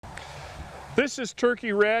This is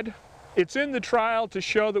Turkey Red. It's in the trial to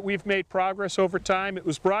show that we've made progress over time. It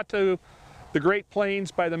was brought to the Great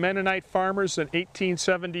Plains by the Mennonite farmers in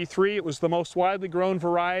 1873. It was the most widely grown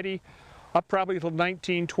variety up probably until the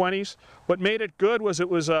 1920s. What made it good was it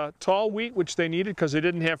was a tall wheat, which they needed because they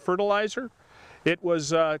didn't have fertilizer. It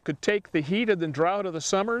was could take the heat and the drought of the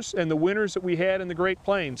summers and the winters that we had in the Great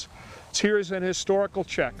Plains. Here's an historical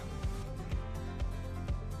check.